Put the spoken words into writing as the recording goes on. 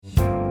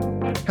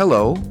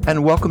Hello,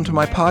 and welcome to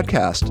my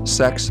podcast,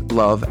 Sex,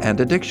 Love, and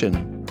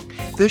Addiction.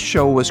 This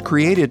show was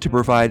created to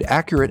provide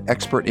accurate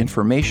expert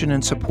information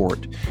and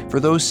support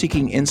for those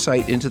seeking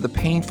insight into the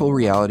painful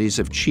realities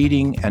of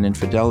cheating and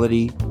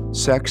infidelity,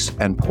 sex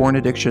and porn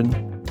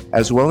addiction,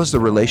 as well as the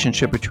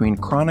relationship between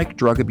chronic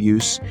drug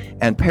abuse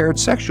and paired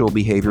sexual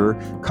behavior,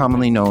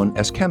 commonly known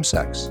as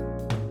chemsex.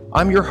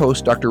 I'm your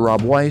host, Dr.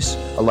 Rob Weiss,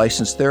 a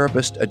licensed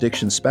therapist,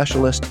 addiction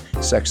specialist,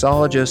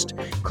 sexologist,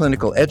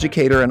 clinical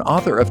educator, and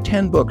author of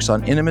 10 books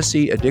on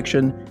intimacy,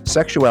 addiction,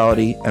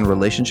 sexuality, and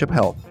relationship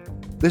health.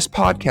 This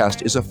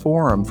podcast is a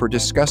forum for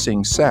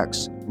discussing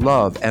sex,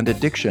 love, and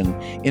addiction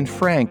in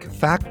frank,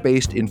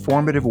 fact-based,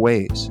 informative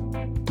ways.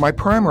 My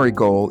primary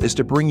goal is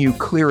to bring you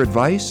clear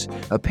advice,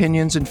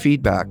 opinions, and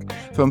feedback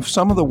from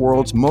some of the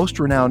world's most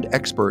renowned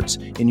experts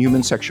in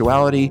human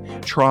sexuality,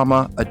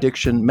 trauma,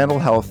 addiction, mental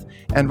health,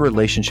 and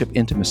relationship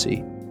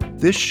intimacy.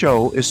 This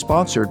show is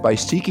sponsored by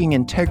Seeking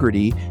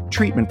Integrity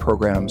treatment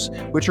programs,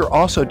 which are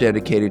also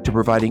dedicated to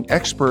providing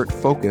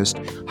expert-focused,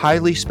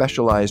 highly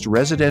specialized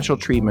residential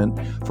treatment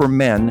for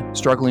men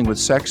struggling with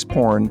sex,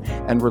 porn,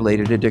 and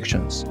related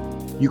addictions.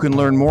 You can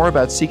learn more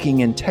about Seeking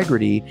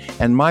Integrity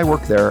and my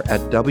work there at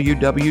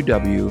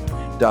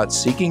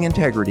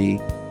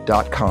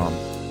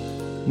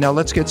www.seekingintegrity.com. Now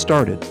let's get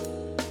started.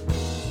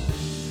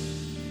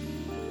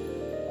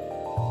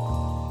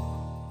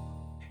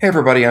 Hey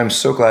everybody, I'm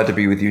so glad to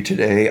be with you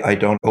today. I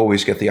don't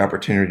always get the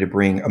opportunity to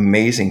bring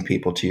amazing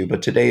people to you,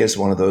 but today is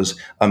one of those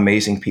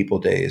amazing people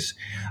days.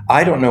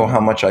 I don't know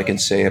how much I can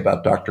say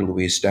about Dr.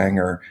 Louise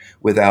Stanger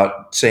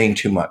without saying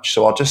too much,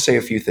 so I'll just say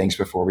a few things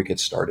before we get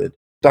started.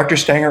 Dr.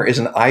 Stanger is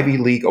an Ivy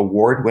League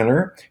award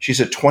winner. She's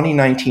a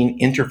 2019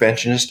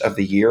 Interventionist of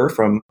the Year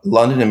from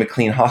London and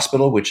McLean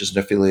Hospital, which is an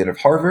affiliate of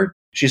Harvard.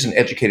 She's an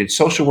educated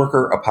social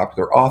worker, a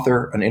popular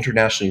author, an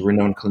internationally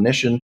renowned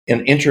clinician,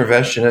 an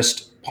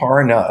interventionist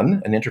par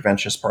none, and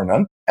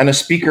a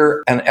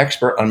speaker and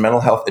expert on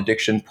mental health,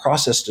 addiction,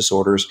 process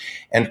disorders,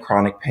 and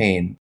chronic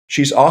pain.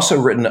 She's also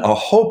written a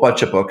whole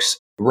bunch of books.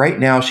 Right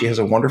now, she has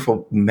a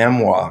wonderful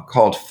memoir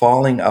called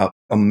Falling Up,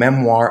 a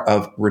memoir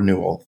of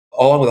renewal,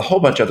 along with a whole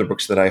bunch of other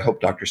books that I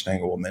hope Dr.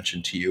 Stanger will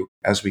mention to you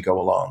as we go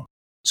along.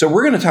 So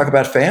we're going to talk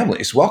about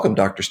families. Welcome,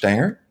 Dr.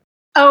 Stanger.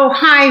 Oh,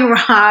 hi,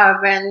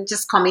 Rob, and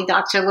just call me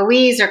Dr.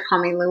 Louise or call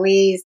me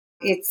Louise.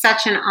 It's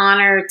such an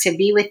honor to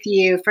be with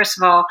you. First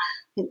of all,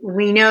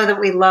 we know that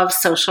we love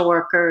social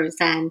workers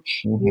and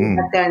you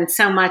have done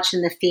so much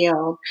in the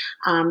field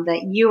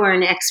that you are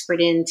an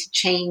expert in to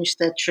change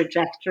the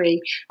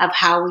trajectory of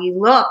how we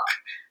look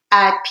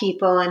at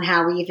people and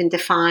how we even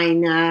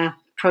define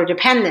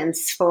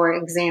codependence, for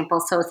example.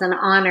 So it's an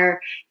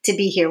honor to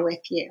be here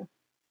with you.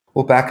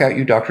 Well, back at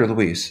you, Dr.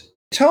 Louise.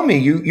 Tell me,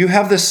 you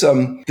have this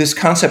this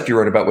concept you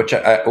wrote about, which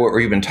or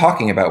you've been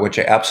talking about, which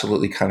I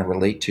absolutely kind of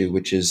relate to,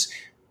 which is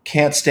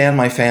can't stand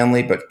my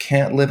family, but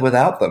can't live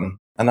without them.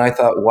 And I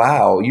thought,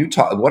 wow,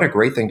 what a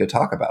great thing to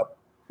talk about.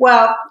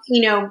 Well,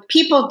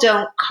 people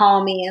don't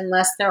call me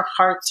unless their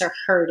hearts are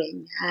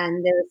hurting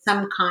and there's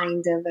some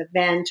kind of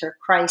event or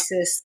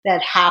crisis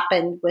that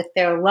happened with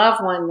their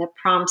loved one that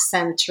prompts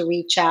them to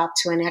reach out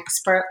to an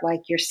expert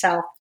like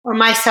yourself or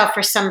myself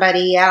or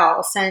somebody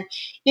else. And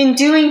in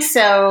doing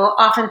so,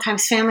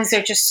 oftentimes families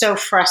are just so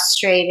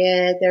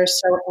frustrated, they're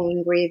so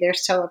angry, they're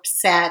so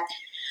upset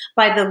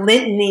by the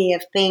litany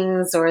of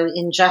things or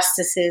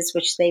injustices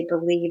which they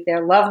believe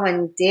their loved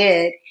one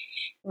did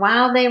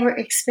while they were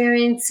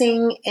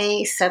experiencing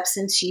a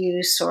substance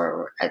use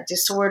or a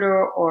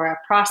disorder or a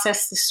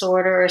process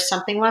disorder or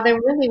something, while they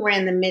really were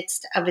in the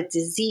midst of a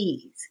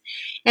disease.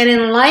 And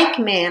in like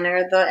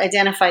manner, the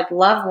identified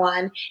loved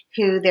one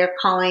who they're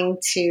calling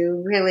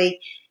to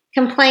really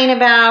complain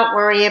about,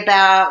 worry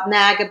about,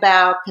 nag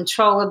about,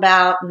 control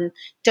about, and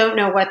don't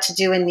know what to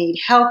do and need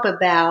help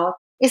about,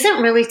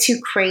 isn't really too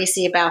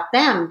crazy about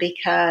them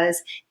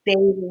because they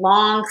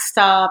long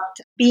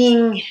stopped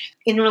being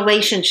in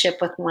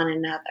relationship with one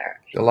another.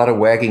 A lot of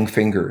wagging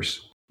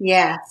fingers.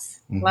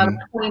 Yes, a lot of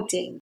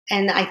pointing.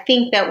 And I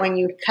think that when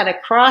you cut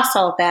across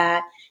all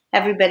that,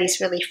 everybody's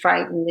really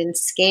frightened and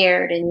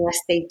scared. And yes,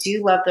 they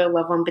do love their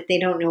loved one, but they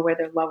don't know where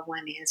their loved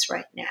one is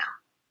right now.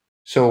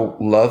 So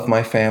love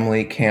my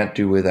family, can't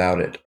do without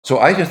it. So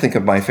I just think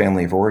of my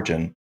family of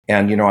origin.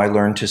 And, I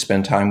learned to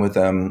spend time with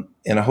them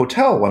in a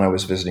hotel when I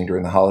was visiting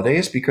during the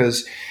holidays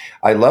because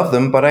I love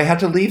them, but I had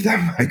to leave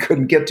them. I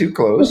couldn't get too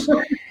close.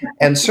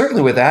 And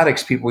certainly with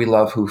addicts, people we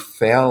love who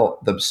fail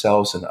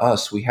themselves and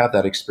us, we have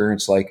that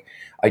experience like,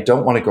 I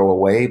don't want to go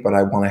away, but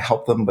I want to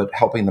help them, but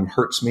helping them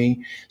hurts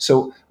me.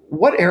 So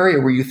what area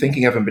were you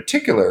thinking of in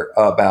particular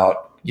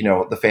about,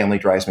 the family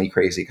drives me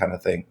crazy kind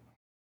of thing?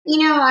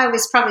 I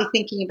was probably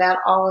thinking about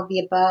all of the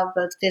above,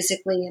 both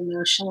physically,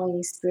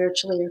 emotionally,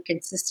 spiritually, or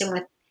consistent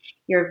with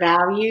your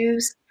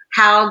values.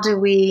 How do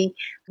we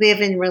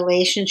live in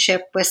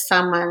relationship with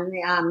someone?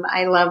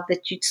 I love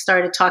that you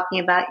started talking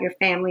about your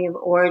family of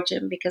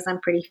origin because I'm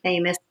pretty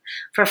famous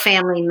for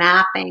family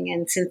mapping.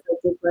 And since I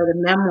did write a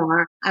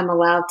memoir, I'm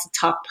allowed to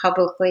talk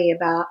publicly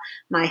about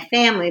my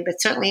family.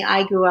 But certainly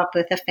I grew up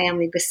with a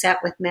family beset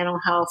with mental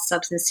health,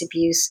 substance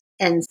abuse,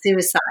 and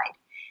suicide.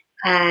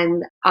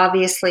 And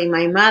obviously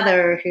my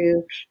mother,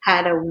 who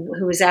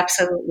was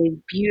absolutely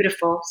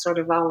beautiful, sort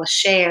of a la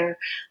Cher,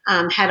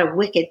 had a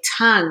wicked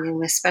tongue,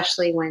 and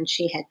especially when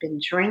she had been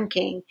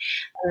drinking.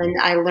 And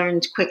I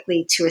learned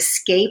quickly to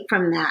escape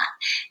from that.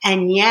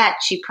 And yet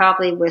she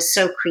probably was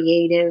so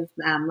creative,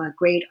 a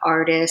great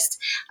artist,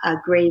 a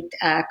great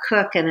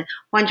cook, and a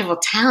wonderful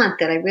talent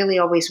that I really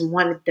always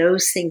wanted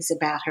those things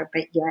about her.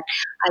 But yet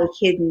I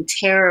hid in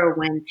terror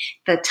when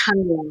the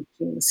tongue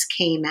lashings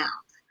came out.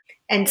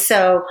 And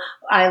so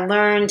I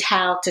learned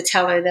how to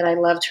tell her that I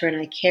loved her and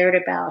I cared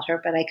about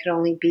her, but I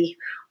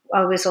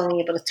was only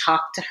able to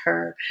talk to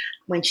her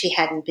when she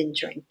hadn't been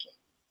drinking.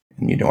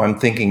 And, I'm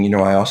thinking,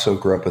 I also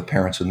grew up with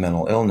parents with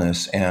mental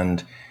illness,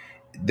 and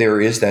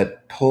there is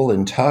that pull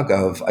and tug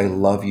of, I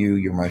love you,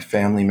 you're my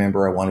family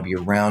member, I want to be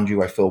around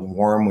you, I feel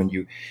warm when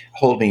you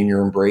hold me in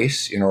your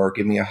embrace, or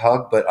give me a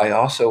hug, but I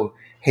also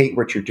hate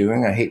what you're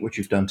doing, I hate what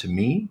you've done to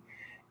me,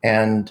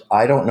 and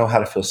I don't know how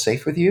to feel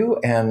safe with you.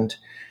 And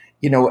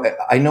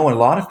I know a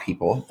lot of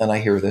people, and I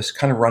hear this,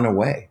 kind of run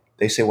away.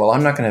 They say, well,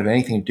 I'm not going to have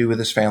anything to do with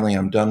this family,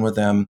 I'm done with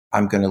them,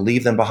 I'm going to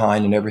leave them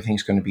behind and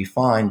everything's going to be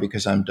fine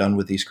because I'm done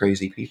with these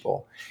crazy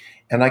people.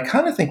 And I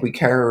kind of think we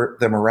carry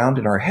them around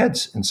in our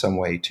heads in some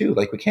way too.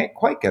 Like we can't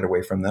quite get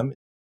away from them.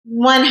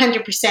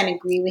 100%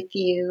 agree with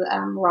you,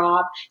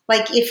 Rob.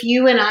 Like if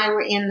you and I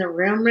were in the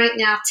room right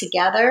now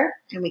together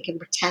and we can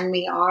pretend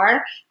we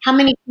are, how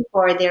many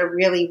people are there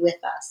really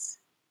with us?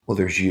 Well,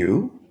 there's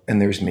you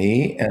and there's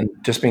me. And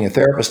just being a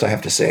therapist, I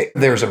have to say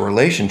there's a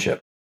relationship.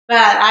 But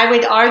I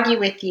would argue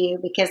with you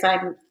because I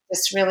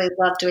just really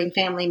love doing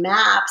family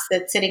maps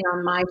that sitting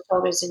on my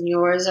shoulders and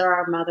yours, or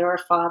our mother or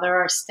father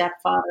or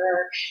stepfather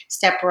or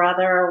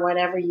stepbrother or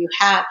whatever you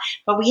have.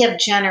 But we have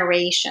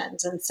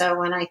generations. And so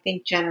when I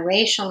think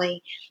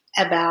generationally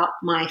about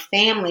my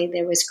family,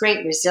 there was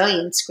great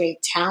resilience,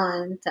 great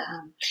talent.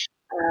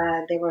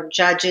 There were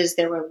judges,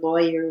 there were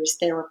lawyers,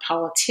 there were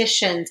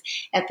politicians.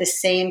 At the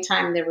same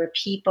time, there were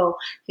people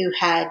who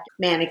had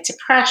manic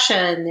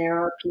depression. There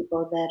are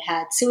people that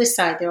had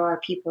suicide. There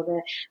are people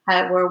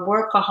were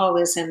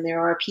workaholism. There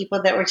are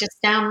people that were just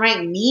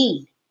downright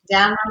mean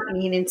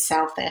and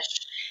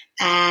selfish.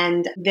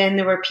 And then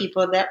there were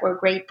people that were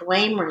great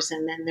blamers,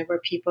 and then there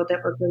were people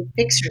that were great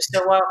fixers.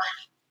 So, well,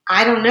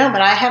 I don't know,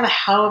 but I have a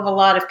hell of a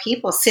lot of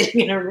people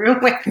sitting in a room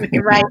with me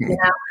right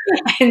now.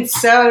 And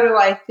so do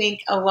I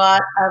think a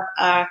lot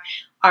of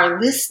our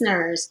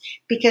listeners,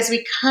 because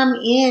we come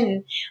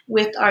in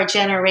with our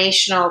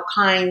generational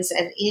kinds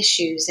of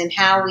issues and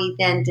how we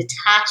then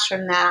detach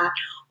from that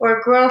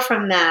or grow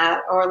from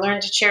that or learn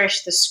to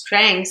cherish the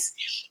strengths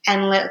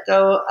and let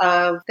go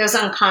of those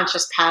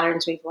unconscious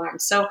patterns we've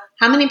learned. So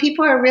how many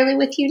people are really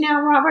with you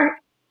now, Robert?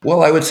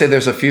 Well, I would say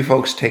there's a few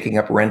folks taking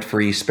up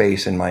rent-free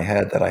space in my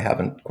head that I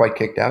haven't quite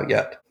kicked out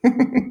yet.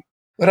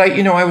 But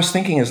I was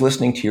thinking as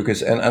listening to you,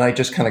 and I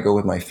just kind of go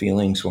with my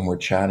feelings when we're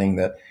chatting,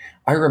 that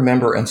I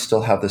remember and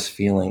still have this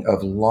feeling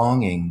of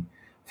longing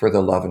for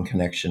the love and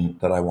connection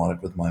that I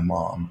wanted with my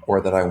mom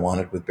or that I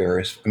wanted with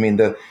various,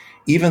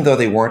 even though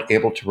they weren't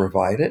able to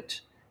provide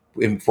it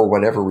for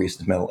whatever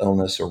reasons, mental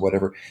illness or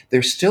whatever,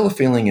 there's still a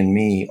feeling in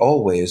me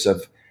always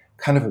of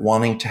kind of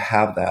wanting to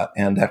have that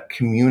and that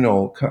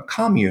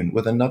commune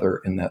with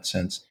another in that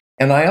sense.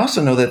 And I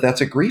also know that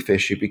that's a grief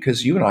issue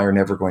because you and I are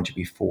never going to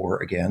be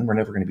 4 again. We're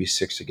never going to be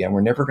 6 again.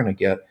 We're never going to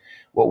get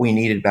what we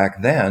needed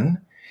back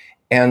then.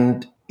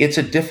 And it's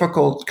a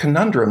difficult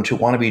conundrum to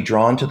want to be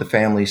drawn to the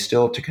family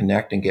still to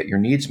connect and get your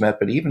needs met.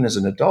 But even as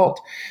an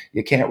adult,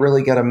 you can't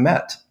really get them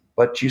met,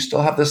 but you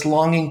still have this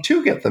longing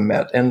to get them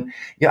met. And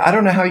yeah, I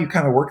don't know how you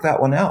kind of work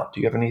that one out.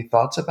 Do you have any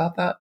thoughts about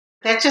that?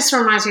 That just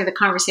reminds me of the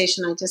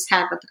conversation I just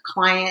had with a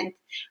client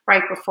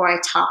right before I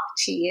talked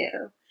to you.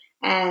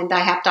 And I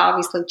have to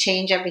obviously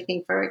change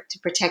everything to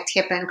protect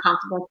HIPAA and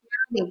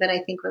confidentiality, but I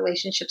think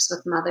relationships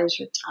with mothers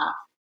are tough.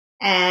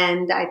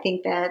 And I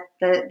think that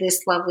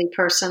this lovely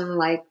person,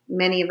 like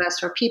many of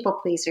us, are people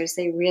pleasers.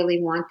 They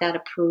really want that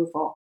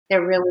approval.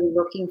 They're really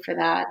looking for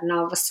that. And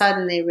all of a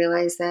sudden they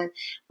realize that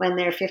when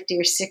they're 50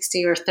 or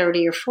 60 or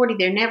 30 or 40,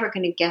 they're never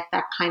going to get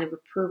that kind of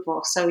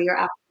approval. So you're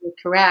absolutely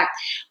correct.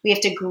 We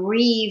have to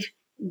grieve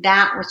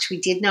that which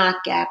we did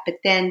not get. But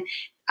then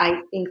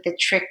I think the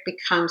trick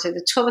becomes, or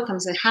the tool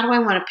becomes, how do I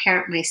want to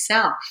parent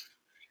myself?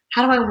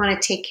 How do I want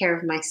to take care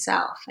of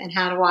myself? And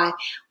how do I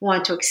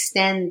want to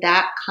extend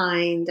that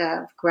kind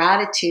of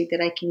gratitude that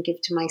I can give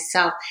to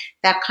myself,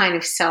 that kind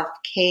of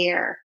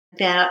self-care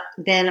that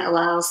then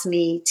allows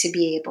me to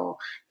be able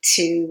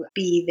to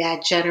be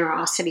that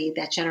generosity,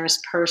 that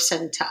generous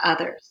person to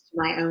others, to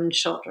my own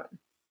children.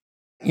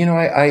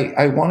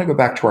 I want to go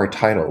back to our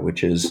title,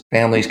 which is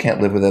Families Can't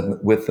Live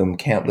with them,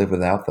 Can't Live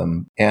Without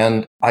Them.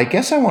 And I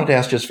guess I wanted to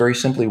ask just very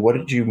simply, what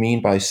did you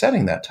mean by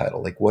setting that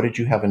title? Like, what did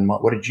you have in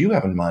mind? What did you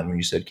have in mind when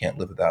you said can't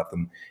live without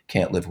them,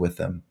 can't live with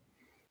them?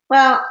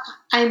 Well,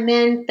 I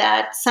meant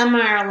that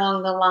somewhere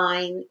along the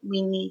line,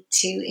 we need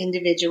to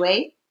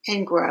individuate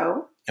and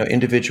grow. Now,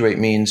 individuate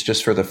means,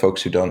 just for the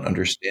folks who don't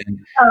understand.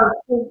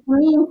 It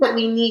means that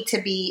we need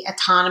to be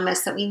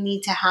autonomous, that we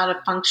need to how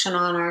to function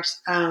on our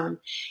own.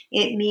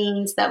 It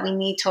means that we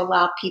need to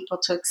allow people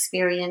to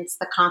experience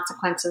the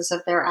consequences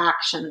of their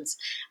actions,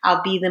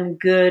 be them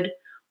good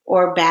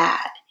or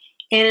bad.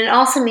 And it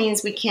also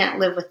means we can't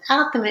live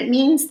without them. It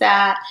means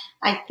that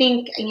I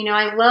think,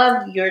 I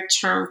love your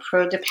term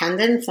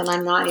prodependence, and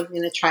I'm not even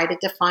going to try to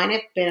define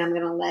it, but I'm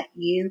going to let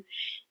you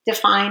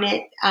define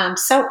it.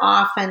 So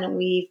often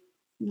we've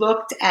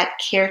looked at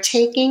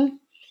caretaking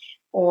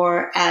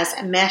or as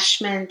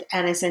enmeshment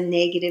and as a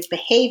negative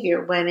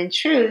behavior, when in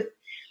truth,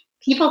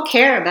 people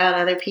care about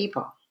other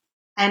people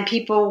and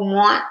people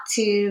want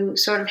to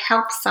sort of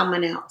help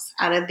someone else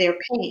out of their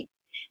pain.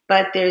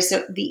 But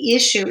the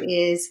issue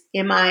is,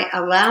 am I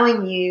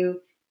allowing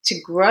you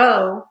to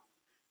grow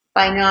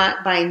by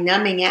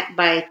numbing it,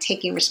 by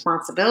taking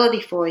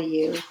responsibility for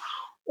you,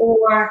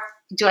 or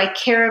do I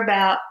care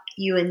about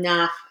you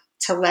enough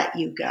to let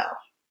you go?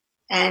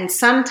 And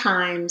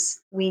sometimes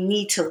we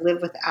need to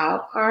live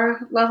without our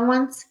loved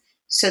ones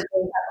so they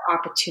have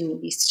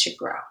opportunities to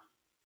grow.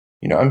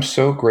 I'm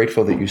so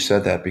grateful that you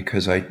said that,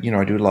 because I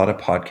do a lot of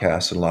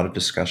podcasts and a lot of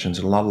discussions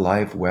and a lot of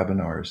live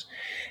webinars.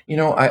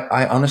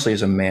 I honestly,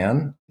 as a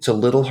man, it's a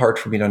little hard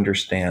for me to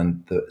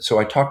understand so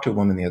I talked to a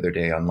woman the other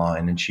day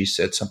online, and she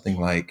said something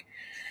like,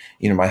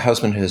 my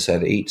husband has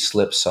had 8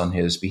 slips on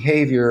his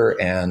behavior,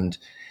 and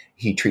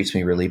he treats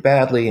me really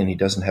badly, and he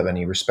doesn't have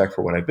any respect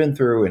for what I've been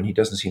through, and he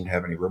doesn't seem to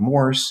have any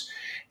remorse,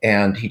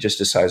 and he just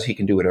decides he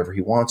can do whatever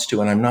he wants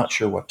to, and I'm not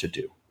sure what to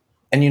do.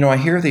 And, I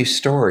hear these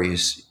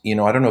stories, I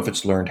don't know if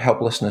it's learned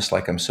helplessness,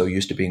 like I'm so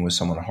used to being with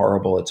someone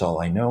horrible, it's all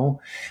I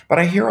know. But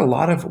I hear a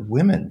lot of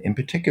women in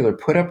particular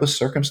put up with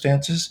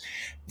circumstances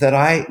that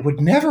I would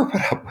never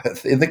put up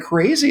with in the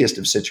craziest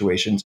of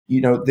situations.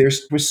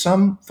 There's with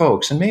some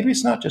folks, and maybe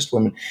it's not just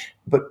women,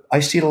 but I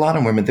see it a lot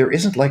in women, there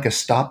isn't like a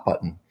stop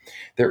button.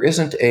 There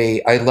isn't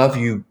I love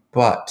you,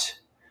 but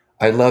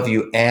I love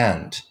you,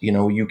 and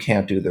you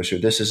can't do this, or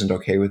this isn't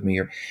okay with me.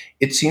 Or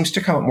it seems to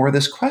come up more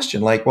this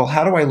question, like, well,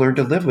 how do I learn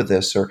to live with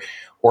this,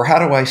 or how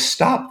do I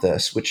stop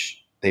this?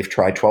 Which they've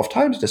tried 12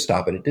 times to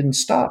stop it, it didn't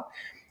stop.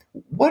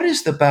 What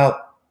is it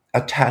about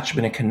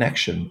attachment and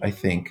connection, I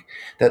think,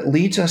 that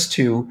leads us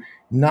to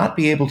not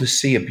be able to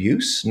see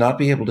abuse, not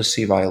be able to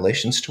see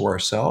violations to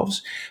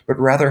ourselves, but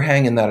rather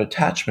hang in that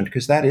attachment,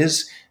 because that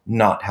is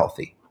not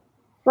healthy.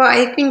 Well,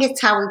 I think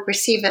it's how we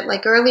perceive it.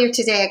 Like earlier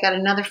today, I got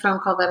another phone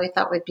call that I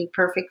thought would be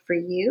perfect for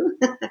you.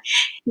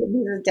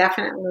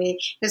 It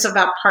was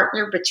about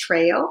partner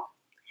betrayal.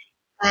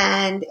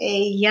 And a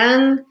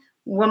young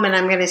woman,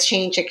 I'm going to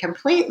change it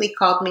completely,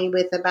 called me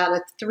with about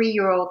a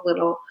 3-year-old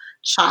little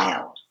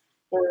child.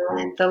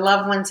 And the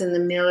loved one's in the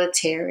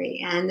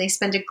military, and they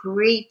spend a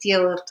great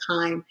deal of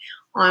time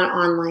on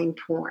online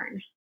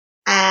porn.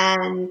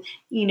 And,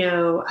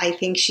 I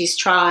think she's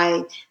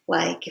tried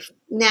like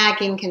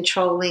nagging,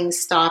 controlling,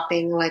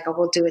 stopping, like, oh,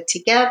 we'll do it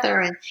together.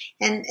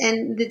 And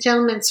the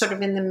gentleman's sort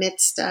of in the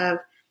midst of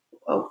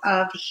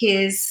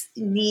his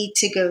need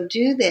to go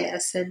do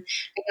this. And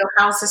I go,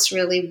 how's this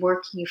really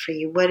working for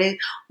you? What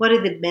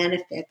are the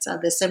benefits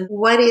of this? And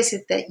what is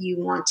it that you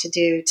want to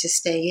do to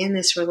stay in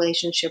this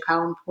relationship?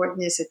 How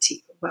important is it to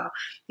you? Well,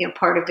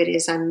 part of it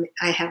is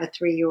I have a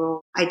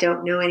 3-year-old. I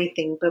don't know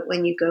anything, but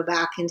when you go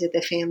back into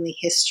the family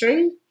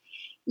history,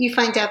 you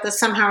find out that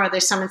somehow or other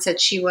someone said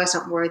she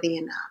wasn't worthy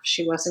enough.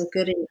 She wasn't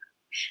good enough.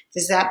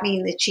 Does that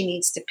mean that she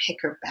needs to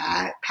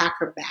pack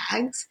her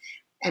bags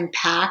and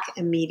pack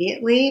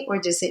immediately? Or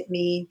does it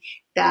mean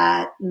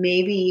that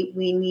maybe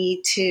we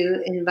need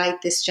to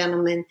invite this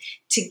gentleman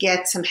to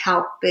get some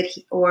help,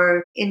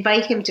 or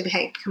invite him to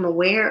become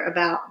aware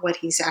about what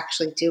he's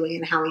actually doing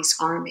and how he's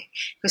harming?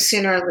 Because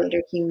sooner or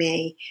later he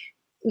may,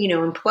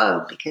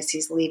 implode, because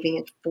he's leaving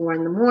at 4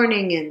 in the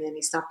morning and then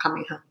he's not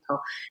coming home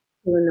until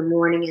 2 in the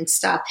morning and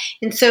stuff.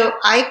 And so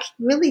I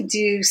really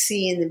do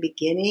see in the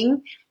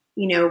beginning,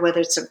 whether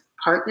it's a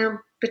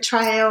partner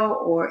betrayal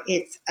or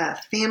it's a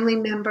family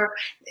member,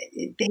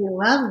 they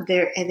love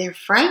and they're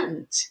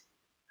frightened.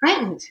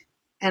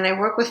 And I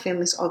work with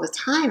families all the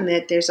time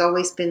that there's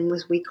always been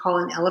what we call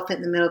an elephant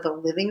in the middle of the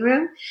living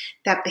room.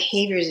 That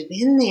behavior has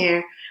been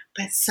there,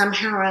 but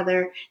somehow or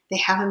other they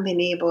haven't been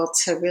able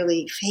to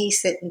really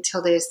face it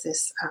until there's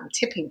this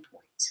tipping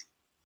point.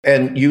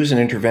 And you as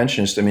an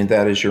interventionist, I mean,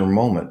 that is your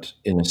moment,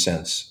 in a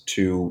sense,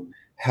 to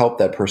help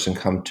that person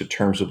come to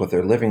terms with what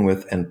they're living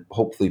with and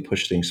hopefully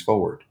push things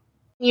forward.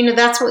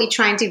 That's what we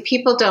try and do.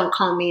 People don't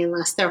call me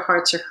unless their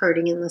hearts are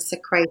hurting, unless a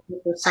crisis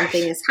or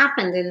something has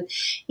happened.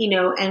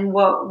 And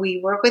what we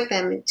work with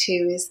them to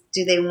is,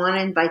 do they want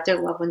to invite their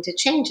loved one to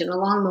change? And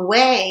along the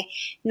way,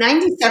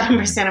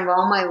 97% of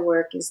all my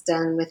work is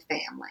done with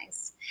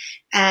families.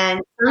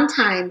 And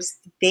sometimes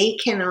they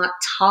cannot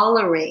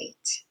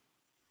tolerate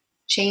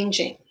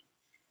changing.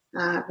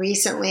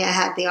 Recently, I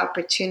had the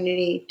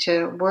opportunity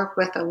to work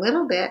with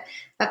a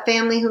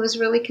family who was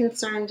really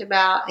concerned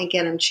about,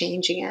 again, I'm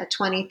changing it, a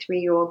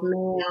 23-year-old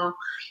male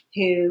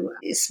who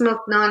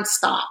smoked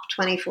nonstop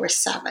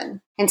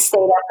 24/7 and stayed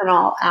up in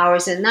all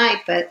hours of night.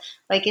 But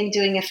like in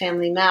doing a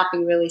family map, we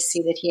really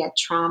see that he had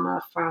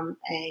trauma from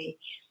a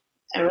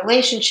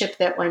relationship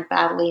that went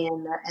badly,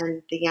 and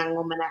the young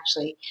woman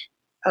actually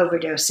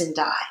overdosed and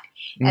died.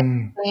 At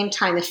Mm, the same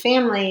time, the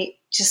family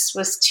just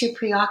was too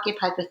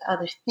preoccupied with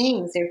other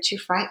things. They were too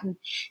frightened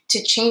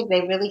to change.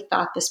 They really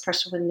thought this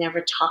person would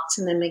never talk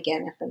to them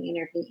again if they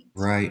intervened.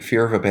 right.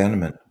 Fear of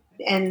abandonment.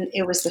 And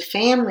it was the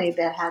family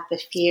that had the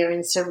fear,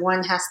 and so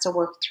one has to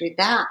work through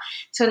that.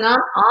 So not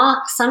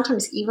all,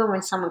 sometimes even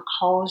when someone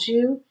calls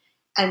you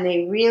and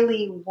they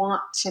really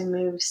want to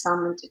move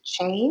someone to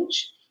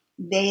change,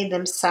 they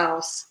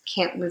themselves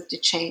can't move to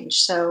change.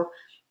 So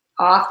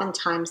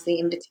oftentimes the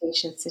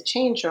invitations to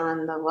change are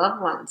on the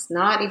loved ones,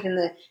 not even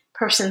the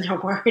person they're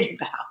worried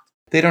about.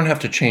 They don't have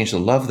to change the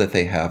love that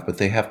they have, but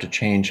they have to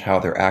change how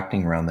they're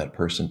acting around that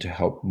person to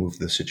help move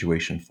the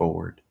situation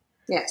forward.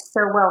 Yes, so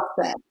well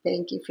said.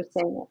 Thank you for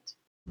saying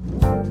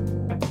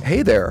it.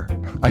 Hey there.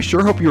 I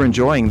sure hope you're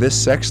enjoying this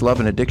Sex, Love,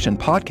 and Addiction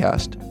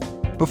podcast.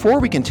 Before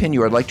we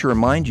continue, I'd like to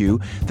remind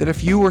you that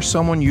if you or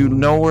someone you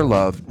know or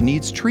love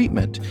needs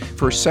treatment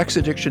for sex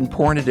addiction,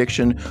 porn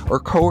addiction, or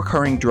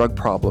co-occurring drug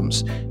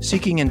problems,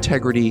 Seeking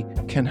Integrity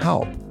can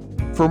help.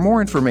 For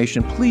more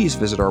information, please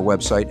visit our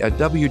website at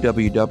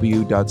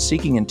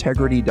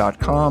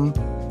www.seekingintegrity.com.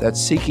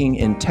 That's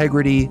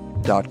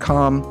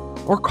seekingintegrity.com,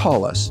 or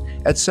call us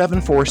at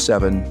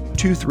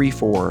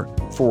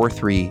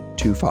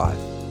 747-234-4325.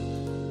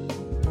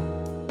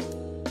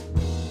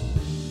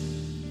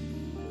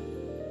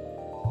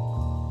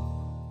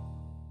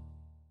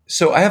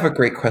 So I have a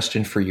great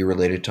question for you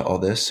related to all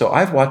this. So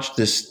I've watched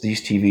these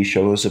TV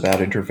shows about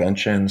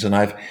interventions, and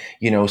I've,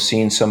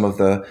 seen some of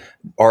the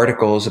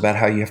articles about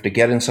how you have to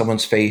get in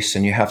someone's face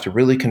and you have to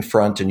really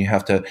confront and you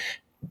have to,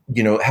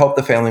 help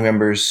the family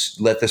members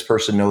let this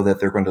person know that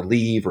they're going to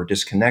leave or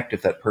disconnect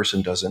if that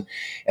person doesn't.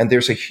 And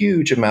there's a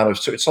huge amount of,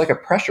 so it's like a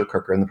pressure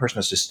cooker, and the person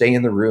has to stay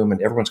in the room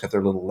and everyone's got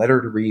their little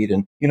letter to read.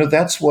 And,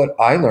 that's what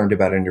I learned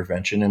about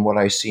intervention and what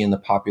I see in the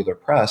popular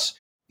press.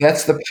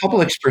 That's the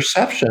public's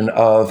perception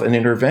of an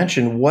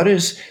intervention. What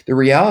is the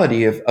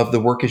reality of the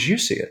work as you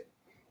see it?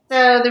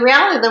 So the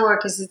reality of the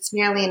work is it's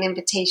merely an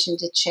invitation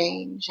to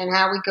change, and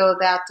how we go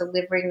about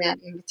delivering that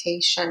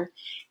invitation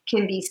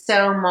can be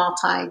so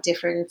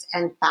multi-different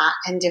and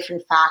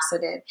different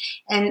faceted.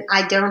 And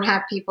I don't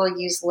have people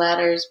use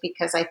letters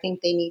because I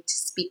think they need to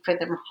speak for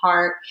their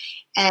heart.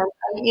 And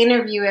I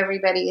interview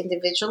everybody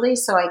individually,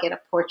 so I get a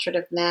portrait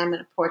of them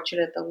and a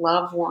portrait of the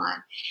loved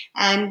one.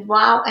 And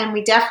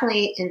we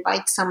definitely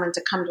invite someone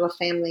to come to a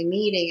family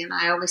meeting. And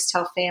I always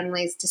tell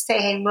families to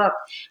say, hey, look,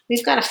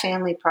 we've got a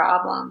family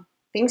problem.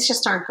 Things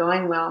just aren't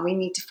going well. We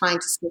need to find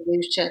a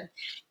solution.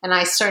 And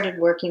I started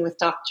working with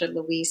Dr.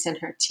 Louise and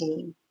her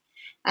team,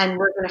 and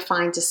we're going to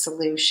find a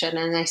solution.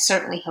 And I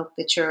certainly hope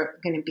that you're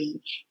going to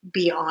be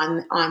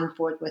on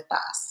board with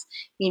us.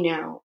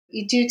 You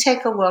do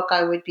take a look.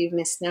 I would be a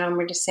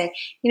misnomer to say,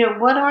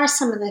 what are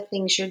some of the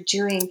things you're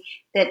doing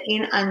that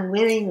in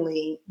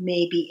unwittingly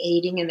may be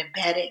aiding and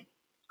abetting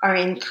or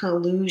in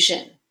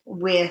collusion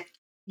with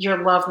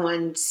your loved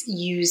ones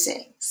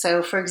using.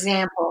 So, for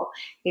example,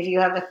 if you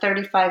have a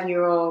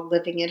 35-year-old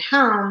living at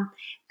home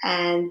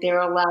and they're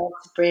allowed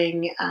to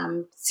bring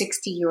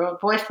 60-year-old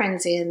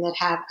boyfriends in that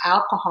have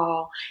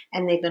alcohol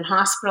and they've been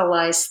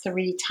hospitalized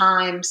 3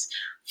 times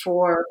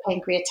for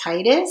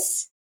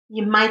pancreatitis,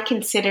 you might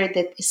consider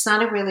that it's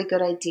not a really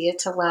good idea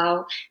to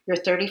allow your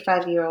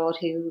 35-year-old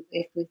who,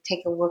 if we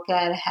take a look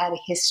at it, had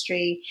a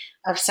history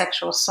of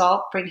sexual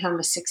assault, bring home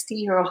a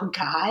 60-year-old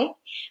guy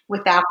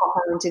with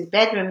alcohol into the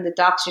bedroom. The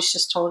doctors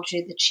just told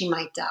you that she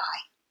might die.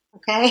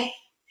 Okay?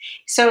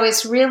 So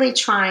it's really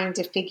trying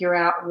to figure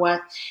out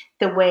what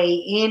the way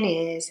in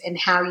is and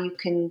how you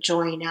can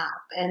join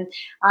up. And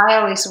I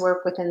always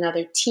work with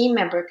another team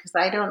member because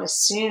I don't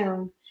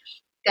assume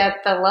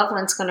that the loved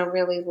one's going to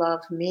really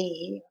love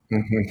me.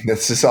 Mm-hmm.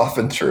 This is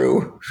often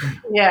true.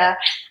 Yeah.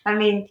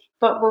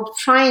 But we'll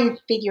try and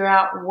figure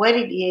out what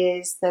it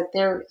is that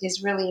there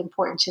is really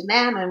important to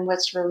them and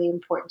what's really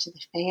important to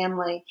the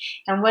family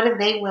and what are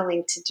they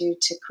willing to do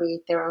to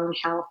create their own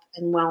health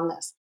and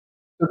wellness.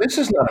 So this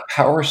is not a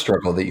power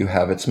struggle that you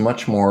have. It's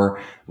much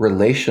more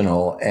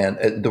relational.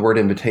 And the word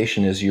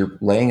invitation is you're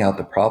laying out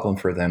the problem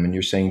for them and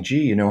you're saying,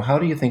 gee, how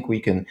do you think we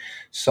can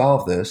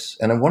solve this?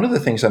 And one of the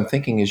things I'm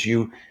thinking is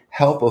you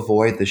help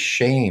avoid the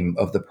shame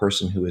of the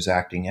person who is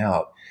acting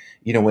out.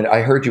 When I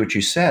heard what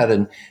you said,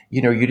 and,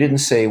 you didn't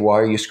say, why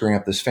are you screwing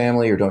up this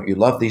family? Or don't you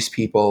love these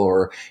people?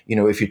 Or,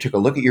 if you took a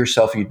look at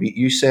yourself,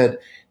 you said,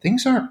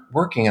 things aren't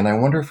working. And I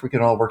wonder if we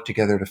can all work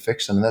together to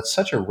fix them. And that's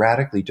such a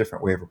radically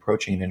different way of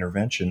approaching an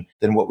intervention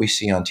than what we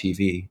see on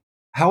TV.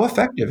 How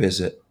effective is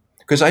it?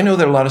 Because I know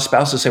that a lot of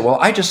spouses say,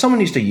 well, someone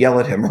needs to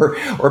yell at him or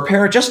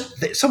parent,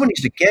 someone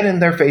needs to get in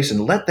their face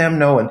and let them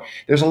know. And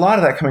there's a lot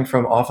of that coming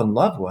from often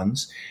loved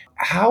ones.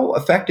 How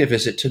effective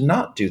is it to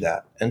not do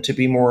that and to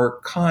be more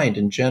kind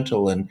and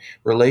gentle and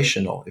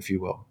relational, if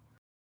you will?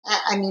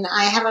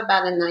 I have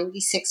about a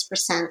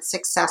 96%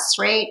 success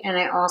rate, and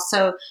I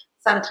also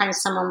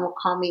Sometimes someone will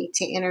call me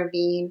to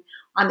intervene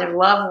on their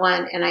loved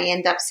one, and I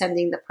end up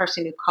sending the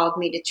person who called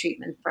me to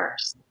treatment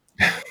first.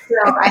 So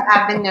I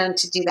have been known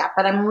to do that.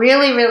 But I'm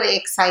really, really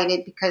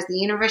excited because the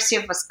University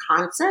of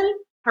Wisconsin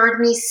heard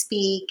me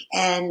speak,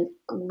 and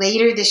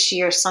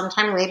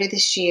sometime later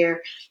this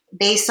year,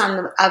 based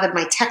on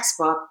my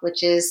textbook,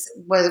 which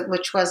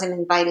was an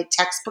invited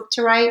textbook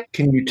to write.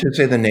 Can you just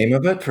say the name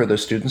of it for the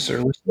students that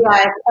are listening? Yeah,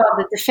 it's called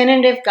The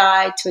Definitive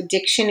Guide to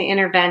Addiction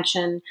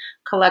Intervention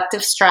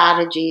Collective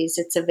Strategies.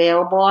 It's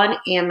available on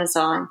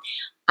Amazon.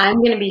 I'm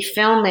going to be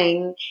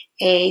filming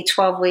a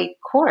 12-week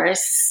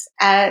course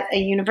at a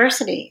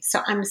university.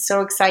 So I'm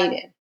so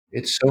excited.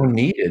 It's so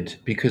needed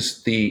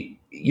because the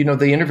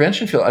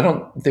intervention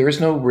field, there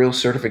is no real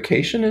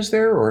certification, is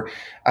there? Or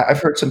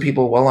I've heard some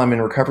people, well, I'm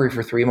in recovery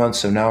for 3 months,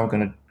 so now I'm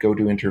going to go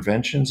do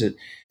interventions.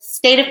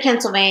 State of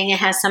Pennsylvania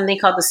has something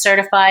called the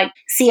Certified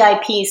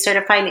CIP,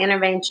 Certified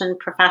Intervention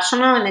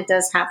Professional, and it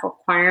does have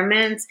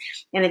requirements,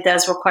 and it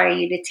does require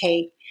you to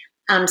take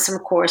some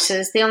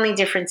courses. The only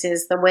difference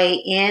is the way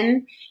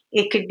in.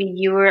 It could be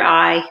you or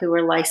I who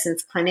are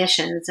licensed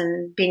clinicians,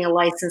 and being a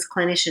licensed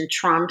clinician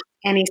trumps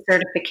any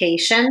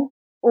certification,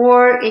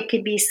 or it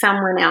could be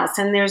someone else.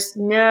 And there's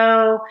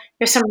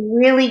some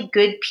really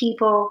good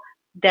people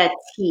that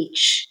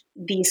teach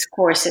these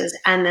courses,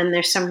 and then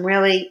there's some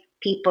really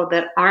people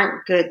that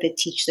aren't good that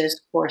teach those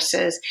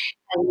courses,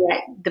 and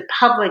yet the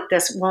public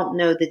won't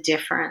know the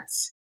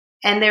difference.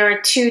 And there are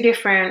two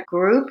different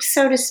groups,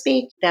 so to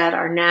speak, that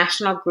are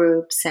national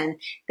groups, and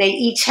they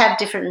each have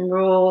different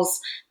rules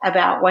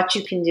about what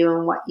you can do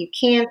and what you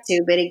can't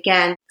do. But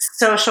again,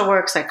 social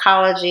work,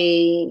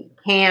 psychology,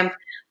 CAMP,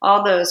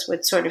 all those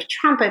would sort of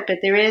trump it, but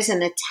there is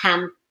an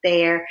attempt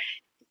there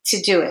to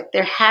do it.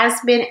 There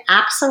has been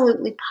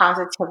absolutely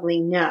positively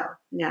no,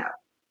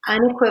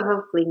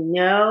 unequivocally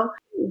no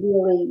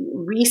really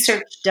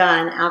research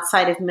done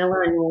outside of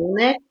Miller and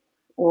Rolnick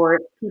or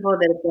people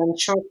that have done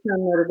short-term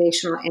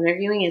motivational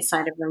interviewing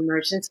inside of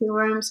emergency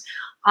rooms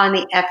on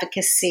the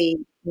efficacy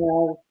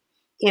of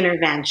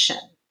intervention.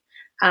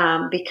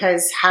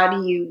 Because how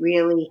do you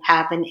really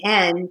have an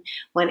end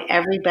when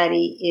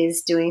everybody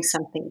is doing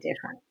something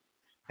different?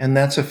 And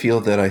that's a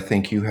field that I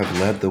think you have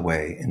led the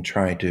way in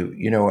trying to,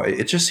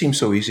 it just seems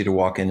so easy to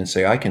walk in and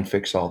say, I can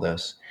fix all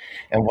this.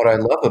 And what I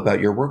love about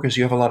your work is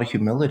you have a lot of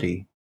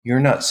humility. You're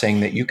not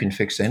saying that you can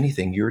fix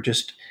anything. You're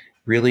just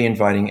really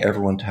inviting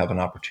everyone to have an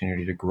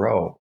opportunity to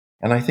grow.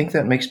 And I think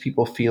that makes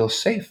people feel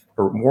safe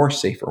or more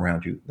safe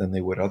around you than they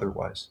would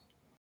otherwise.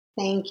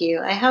 Thank you.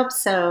 I hope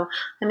so.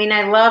 I mean,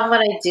 I love what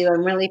I do.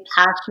 I'm really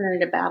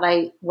passionate about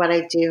what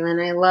I do.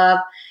 And I love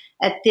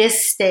at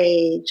this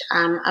stage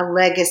a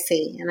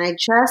legacy. And I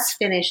just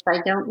finished,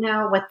 I don't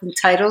know what the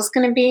title's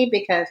going to be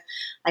because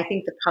I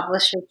think the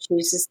publisher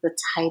chooses the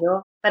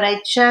title. But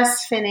I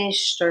just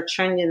finished or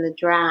turned in the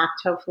draft.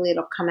 Hopefully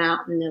it'll come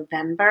out in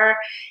November.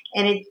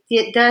 And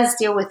it does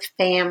deal with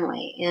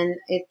family. And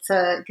it's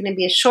going to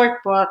be a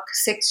short book,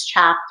 6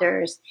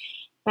 chapters.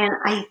 And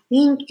I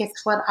think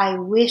it's what I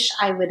wish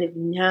I would have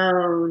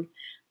known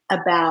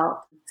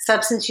about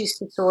substance use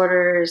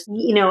disorders,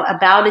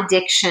 about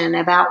addiction,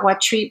 about what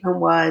treatment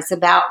was,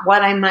 about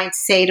what I might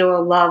say to a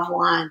loved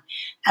one,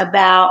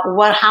 about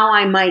how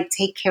I might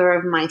take care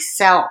of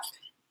myself.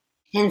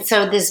 And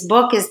so this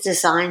book is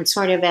designed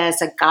sort of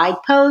as a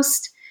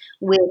guidepost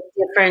with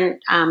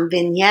different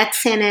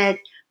vignettes in it,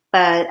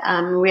 but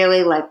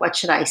really like, what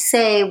should I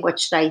say? What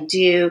should I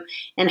do?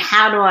 And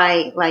how do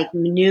I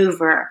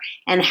maneuver?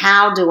 And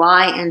how do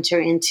I enter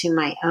into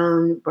my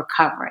own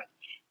recovery?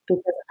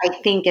 Because I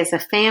think as a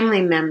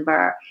family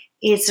member,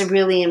 it's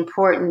really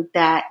important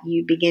that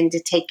you begin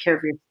to take care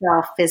of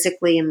yourself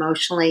physically,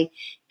 emotionally,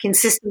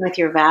 consistent with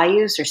your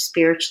values or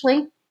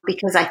spiritually,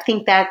 because I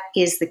think that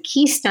is the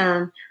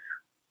keystone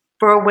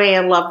for a way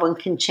a loved one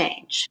can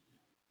change.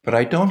 But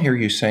I don't hear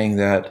you saying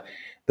that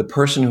the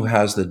person who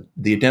has the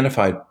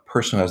identified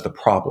person who has the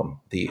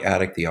problem, the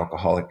addict, the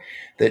alcoholic,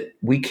 that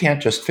we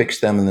can't just fix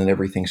them and then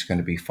everything's going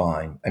to be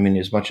fine. I mean,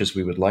 as much as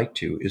we would like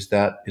to. Is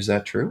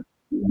that true?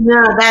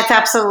 No, that's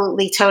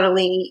absolutely,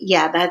 totally,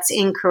 that's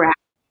incorrect.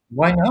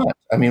 Why not?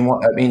 I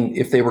mean,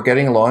 if they were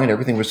getting along and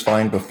everything was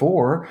fine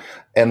before,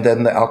 and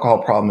then the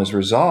alcohol problem is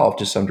resolved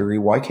to some degree,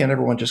 why can't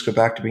everyone just go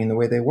back to being the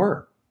way they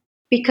were?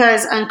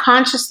 Because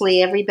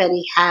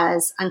everybody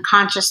has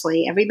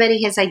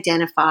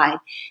identified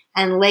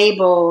and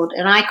labeled,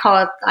 and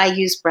I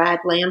use Brad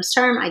Lamb's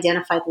term,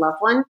 identified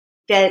loved one,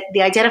 that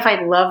the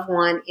identified loved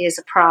one is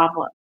a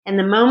problem. And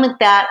the moment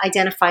that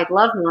identified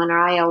loved one, or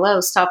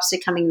ILO, stops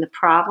becoming the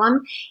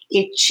problem,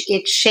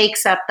 it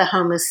shakes up the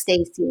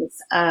homeostasis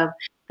of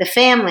the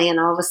family, and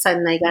all of a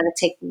sudden they got to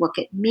take a look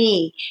at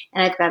me,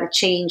 and I've got to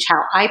change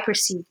how I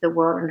perceive the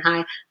world and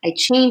how I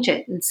change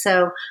it. And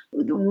so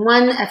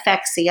one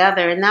affects the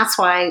other, and that's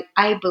why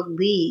I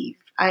believe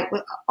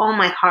with all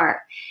my heart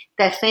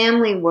that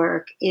family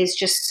work is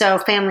just so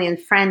family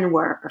and friend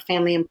work or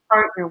family and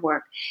partner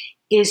work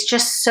is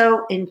just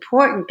so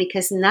important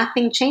because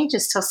nothing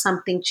changes till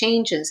something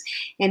changes.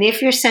 And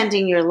if you're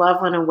sending your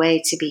loved one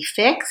away to be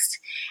fixed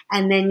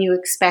and then you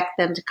expect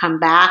them to come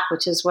back,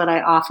 which is what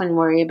I often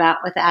worry about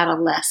with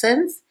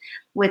adolescents,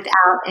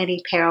 without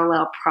any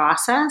parallel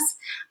process,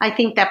 I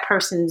think that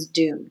person's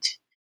doomed.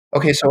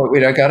 Okay, so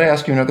wait, I got to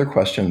ask you another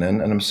question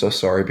then, and I'm so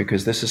sorry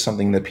because this is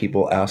something that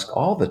people ask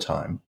all the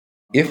time.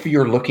 If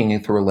you're looking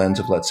through a lens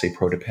of, let's say,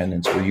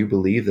 codependence, where you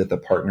believe that the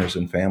partners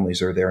and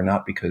families are there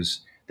not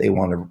because they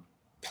want to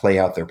play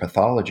out their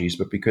pathologies,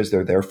 but because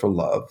they're there for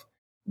love,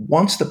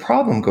 once the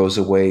problem goes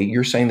away,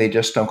 you're saying they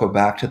just don't go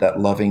back to that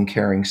loving,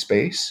 caring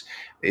space?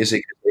 Is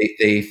it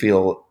they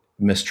feel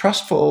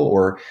mistrustful,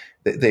 or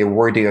they're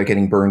worried they are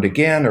getting burned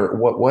again, or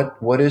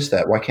what is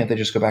that? Why can't they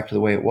just go back to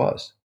the way it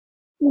was?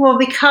 Well,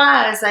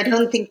 because I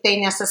don't think they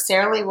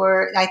necessarily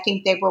were, I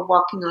think they were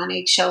walking on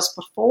eggshells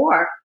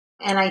before.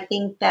 And I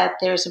think that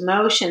there's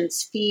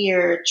emotions,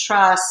 fear,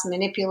 trust,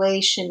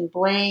 manipulation,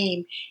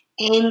 blame,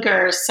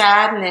 anger,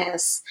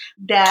 sadness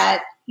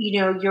that,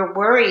 you're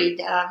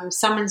worried.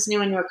 Someone's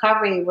new in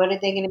recovery. What are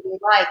they going to be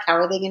like? How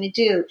are they going to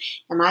do?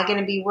 Am I going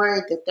to be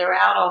worried that they're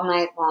out all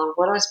night long?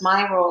 What is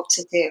my role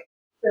to do?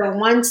 So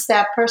once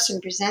that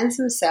person presents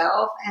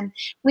himself, and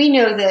we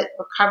know that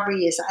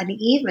recovery is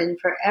uneven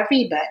for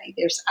everybody,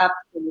 there's ups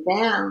and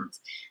downs,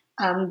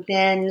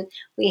 then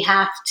we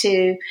have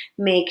to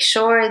make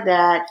sure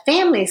that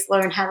families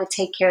learn how to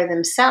take care of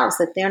themselves,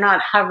 that they're not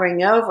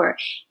hovering over.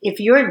 If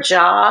your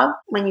job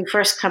when you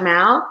first come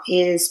out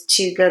is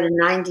to go to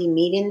 90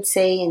 meetings,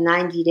 say in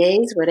 90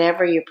 days,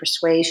 whatever your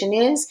persuasion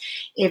is,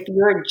 if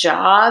your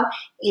job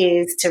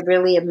is to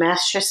really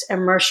immerse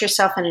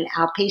yourself in an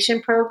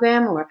outpatient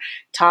program or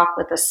talk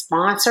with a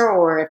sponsor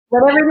or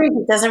whatever it is,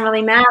 it doesn't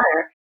really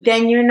matter,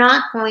 then you're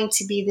not going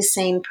to be the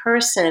same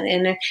person.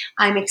 And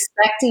I'm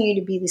expecting you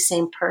to be the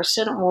same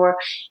person, or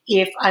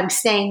if I'm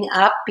staying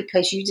up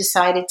because you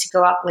decided to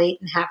go out late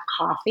and have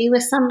coffee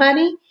with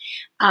somebody,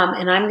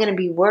 and I'm going to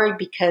be worried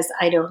because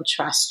I don't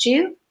trust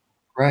you.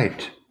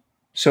 Right.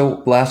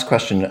 So, last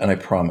question, and I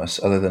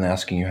promise, other than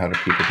asking you how do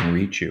people can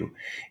reach you,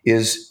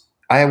 is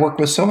I work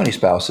with so many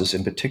spouses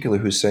in particular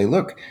who say,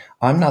 look,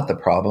 I'm not the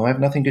problem. I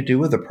have nothing to do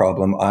with the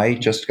problem. I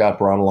just got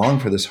brought along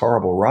for this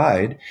horrible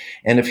ride.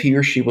 And if he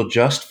or she will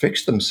just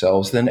fix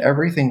themselves, then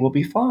everything will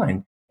be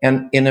fine.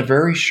 And in a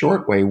very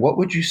short way, what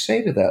would you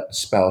say to that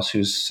spouse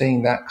who's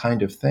saying that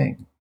kind of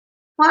thing?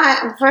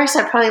 Well, first,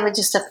 I probably would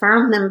just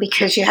affirm them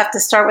because you have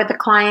to start with the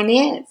client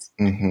is.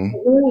 Hmm.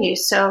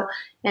 So,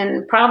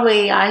 and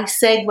probably I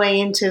segue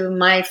into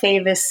my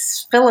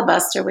famous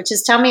filibuster, which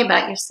is tell me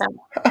about yourself.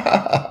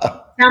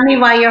 Tell me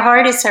why your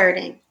heart is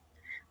hurting.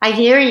 I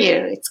hear you.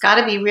 It's got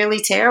to be really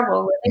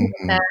terrible living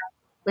Hmm.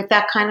 with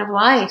that kind of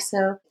life.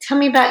 So tell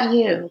me about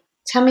you.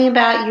 Tell me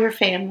about your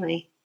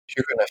family.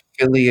 You're going to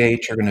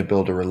affiliate, you're going to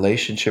build a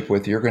relationship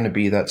with, you're going to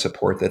be that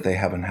support that they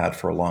haven't had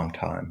for a long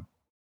time.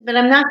 But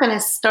I'm not going to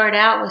start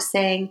out with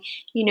saying,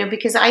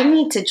 because I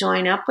need to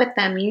join up with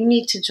them. You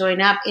need to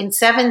join up. In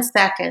 7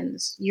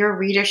 seconds, your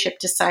readership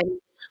decided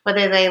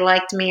whether they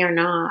liked me or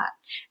not.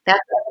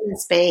 That's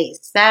evidence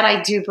based. That I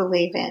do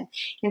believe in.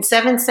 In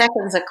 7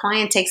 seconds, a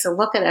client takes a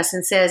look at us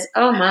and says,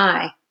 oh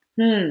my,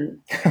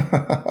 I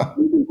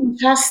can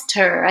trust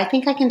her. I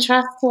think I can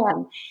trust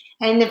him.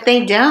 And if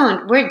they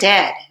don't, we're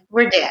dead.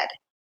 We're dead.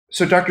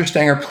 So, Dr.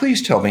 Stanger,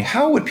 please tell me,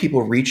 how would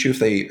people reach you if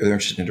they're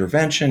interested in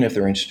intervention, if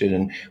they're interested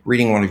in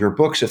reading one of your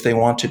books, if they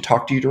want to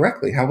talk to you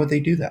directly? How would they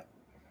do that?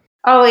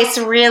 Oh, it's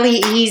really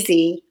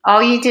easy.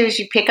 All you do is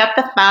you pick up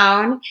the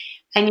phone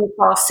and you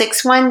call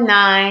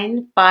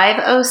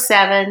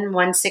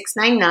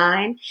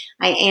 619-507-1699.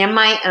 I am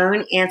my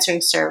own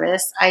answering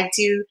service. I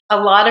do a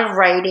lot of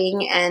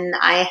writing and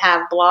I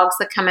have blogs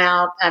that come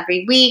out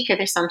every week, or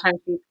they're sometimes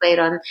replayed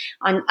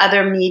on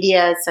other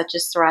media such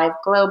as Thrive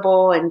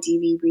Global and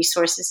DV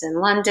Resources in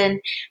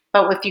London.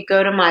 But if you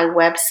go to my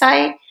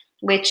website,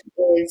 which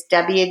is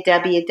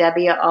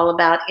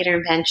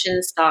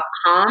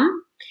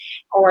www.allaboutinterventions.com,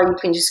 or you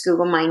can just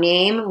Google my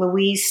name,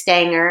 Louise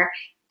Stanger,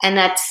 and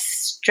that's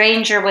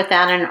stranger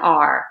without an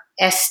R,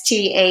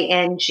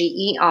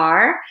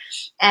 Stanger,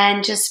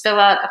 and just fill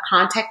out a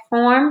contact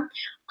form.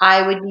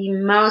 I would be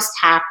most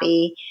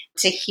happy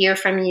to hear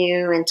from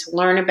you and to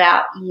learn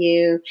about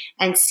you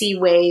and see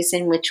ways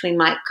in which we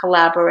might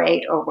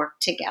collaborate or work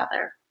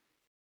together.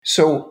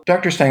 So,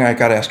 Dr. Stanger, I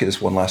got to ask you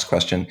this one last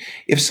question.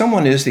 If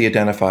someone is the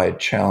identified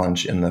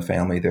challenge in the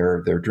family,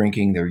 they're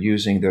drinking, they're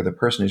using, they're the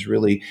person who's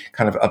really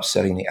kind of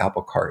upsetting the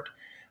apple cart.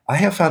 I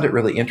have found it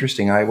really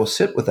interesting. I will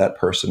sit with that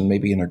person,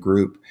 maybe in a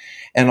group,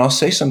 and I'll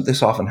say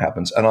this often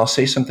happens, and I'll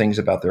say some things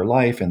about their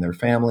life and their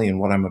family and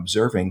what I'm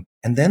observing.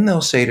 And then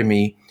they'll say to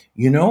me,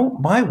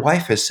 my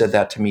wife has said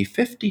that to me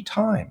 50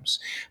 times,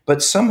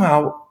 but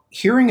somehow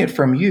hearing it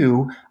from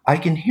you, I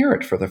can hear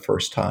it for the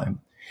first time.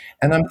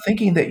 And I'm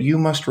thinking that you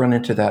must run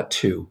into that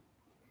too.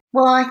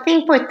 Well, I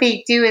think what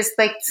they do is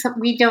like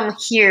we don't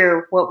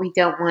hear what we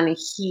don't want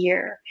to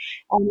hear.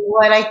 And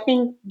what I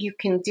think you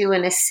can do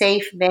in a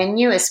safe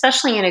venue,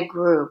 especially in a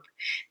group,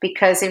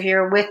 because if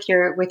you're with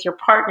your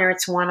partner,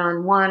 it's one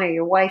on one, or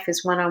your wife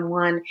is one on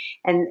one,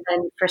 and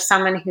for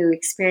someone who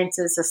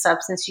experiences a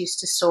substance use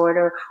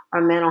disorder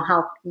or mental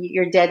health,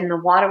 you're dead in the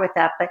water with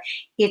that. But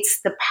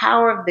it's the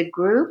power of the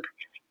group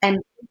and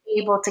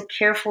being able to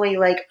carefully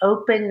like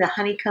open the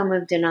honeycomb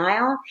of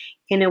denial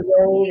in a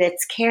way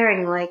that's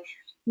caring, like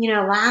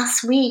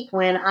last week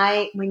when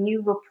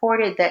you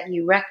reported that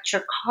you wrecked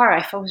your car,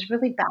 I was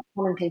really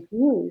baffled and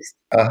confused.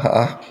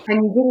 Uh-huh.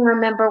 And you didn't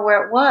remember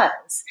where it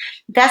was.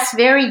 That's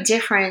very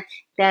different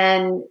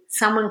than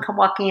someone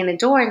walking in the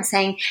door and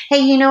saying,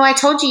 "Hey, I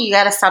told you you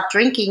got to stop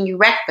drinking. You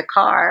wrecked the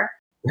car."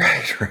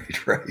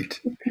 Right.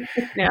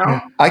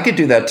 No. I could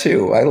do that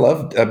too.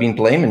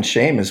 Blame and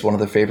Shame is one of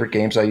the favorite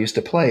games I used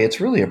to play. It's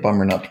really a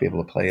bummer not to be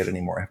able to play it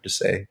anymore, I have to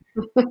say.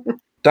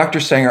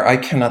 Dr. Stanger, I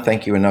cannot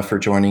thank you enough for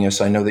joining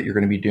us. I know that you're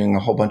going to be doing a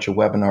whole bunch of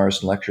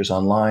webinars and lectures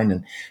online.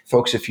 And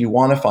folks, if you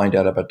want to find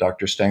out about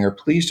Dr. Stanger,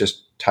 please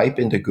just type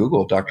into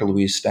Google Dr.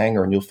 Louise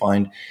Stanger and you'll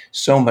find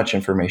so much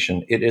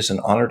information. It is an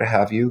honor to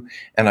have you,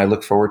 and I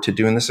look forward to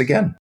doing this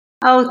again.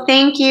 Oh,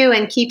 thank you,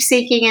 and keep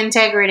seeking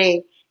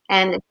integrity.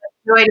 And it's a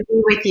joy to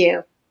be with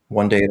you.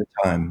 One day at a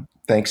time.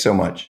 Thanks so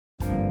much.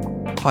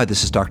 Hi,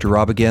 this is Dr.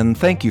 Rob again.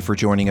 Thank you for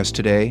joining us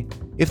today.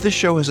 If this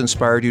show has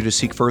inspired you to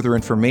seek further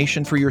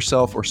information for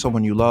yourself or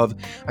someone you love,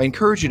 I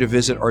encourage you to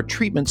visit our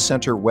treatment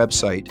center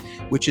website,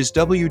 which is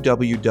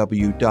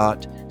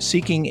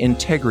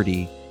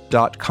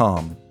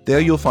www.seekingintegrity.com. There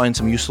you'll find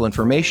some useful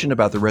information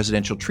about the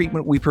residential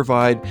treatment we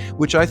provide,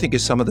 which I think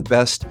is some of the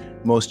best,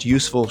 most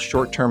useful,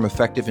 short-term,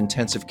 effective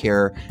intensive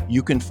care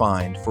you can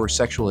find for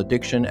sexual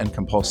addiction and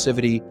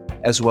compulsivity,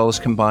 as well as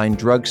combined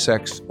drug,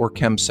 sex, or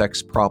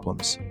chemsex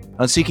problems.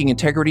 On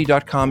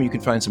seekingintegrity.com, you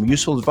can find some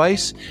useful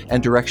advice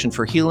and direction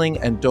for healing.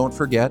 And don't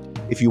forget,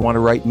 if you want to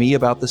write me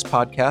about this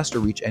podcast or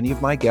reach any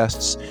of my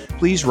guests,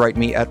 please write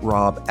me at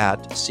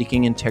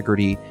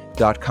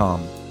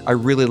rob@seekingintegrity.com. I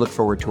really look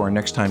forward to our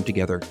next time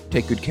together.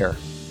 Take good care.